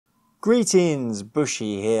Greetings,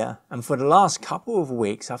 Bushy here, and for the last couple of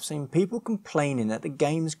weeks I've seen people complaining that the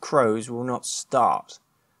game's Crowz will not start.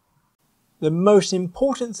 The most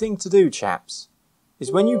important thing to do, chaps,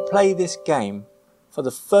 is when you play this game, for the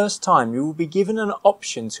first time you will be given an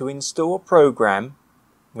option to install a program,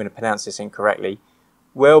 I'm going to pronounce this incorrectly,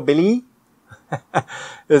 well Billy,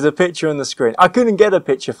 there's a picture on the screen. I couldn't get a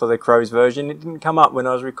picture for the Crowz version, it didn't come up when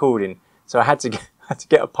I was recording, so I had to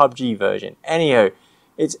get a PUBG version. Anyhow,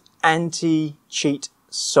 it's anti-cheat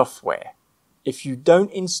software. If you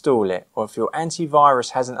don't install it, or if your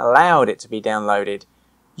antivirus hasn't allowed it to be downloaded,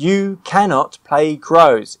 you cannot play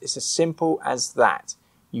Crowz. It's as simple as that.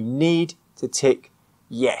 You need to tick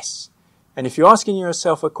yes. And if you're asking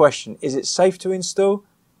yourself a question, is it safe to install?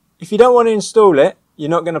 If you don't want to install it, you're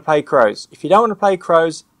not going to play Crowz. If you don't want to play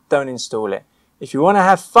Crowz, don't install it. If you want to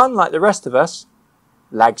have fun like the rest of us,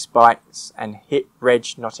 lag spikes and hit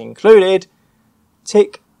reg not included,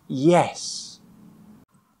 tick yes.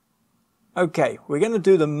 Okay, we're going to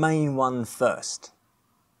do the main one first.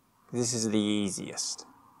 This is the easiest.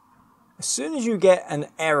 As soon as you get an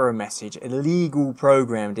error message, illegal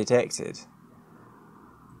program detected,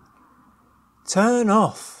 turn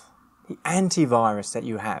off the antivirus that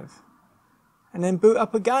you have and then boot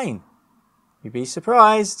up again. You'd be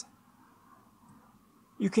surprised.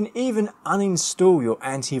 You can even uninstall your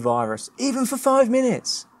antivirus, even for 5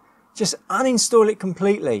 minutes. Just uninstall it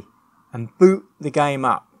completely and boot the game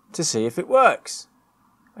up to see if it works.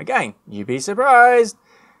 Again, you'd be surprised.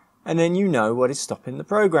 And then you know what is stopping the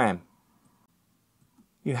program.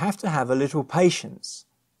 You have to have a little patience.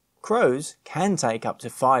 Crowz can take up to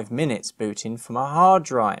 5 minutes booting from a hard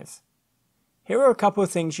drive. Here are a couple of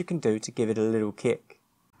things you can do to give it a little kick.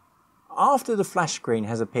 After the flash screen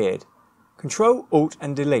has appeared, Control Alt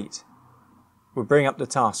and Delete will bring up the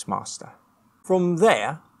Taskmaster. From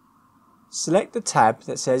there, select the tab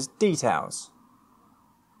that says Details.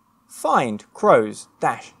 Find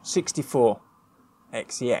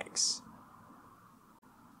Crowz-64xex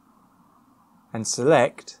and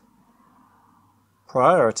select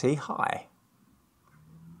Priority High.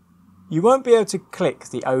 You won't be able to click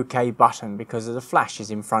the OK button because of the flashes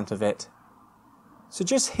in front of it. So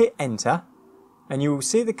just hit Enter and you will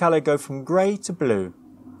see the colour go from grey to blue.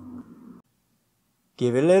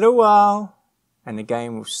 Give it a little while and the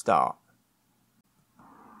game will start.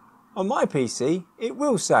 On my PC, it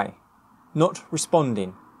will say, not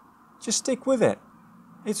responding. Just stick with it.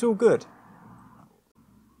 It's all good.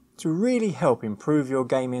 To really help improve your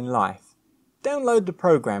gaming life, download the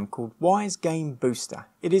program called Wise Game Booster.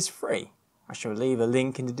 It is free. I shall leave a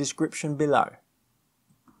link in the description below.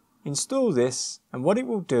 Install this and what it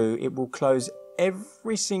will do, it will close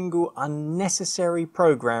every single unnecessary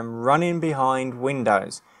program running behind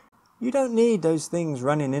Windows. You don't need those things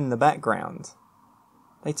running in the background.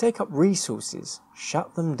 They take up resources.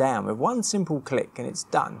 Shut them down with one simple click and it's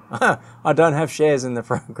done. I don't have shares in the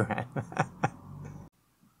program.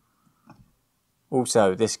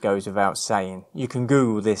 Also, this goes without saying, you can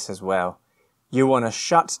Google this as well. You want to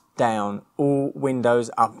shut down all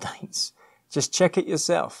Windows updates. Just check it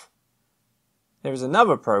yourself. There is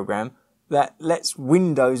another program that lets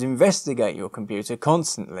Windows investigate your computer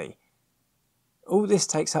constantly. All this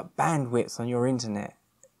takes up bandwidth on your internet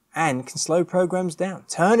and can slow programs down.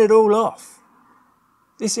 Turn it all off.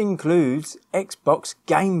 This includes Xbox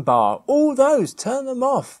Game Bar. All those, turn them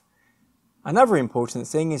off. Another important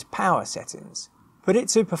thing is power settings. Put it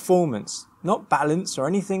to performance, not balance or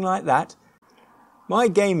anything like that. My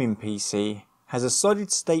gaming PC has a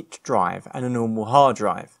solid state drive and a normal hard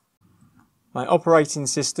drive. My operating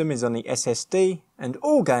system is on the SSD and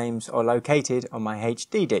all games are located on my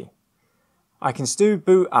HDD. I can still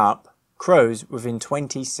boot up Crowz within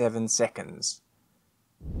 27 seconds.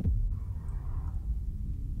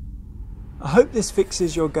 I hope this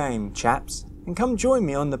fixes your game, chaps, and come join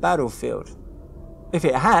me on the battlefield. If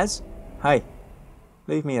it has, hey,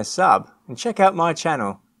 leave me a sub and check out my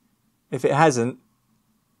channel. If it hasn't,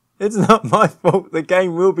 it's not my fault. The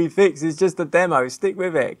game will be fixed. It's just a demo. Stick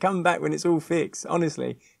with it. Come back when it's all fixed.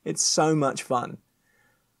 Honestly, it's so much fun.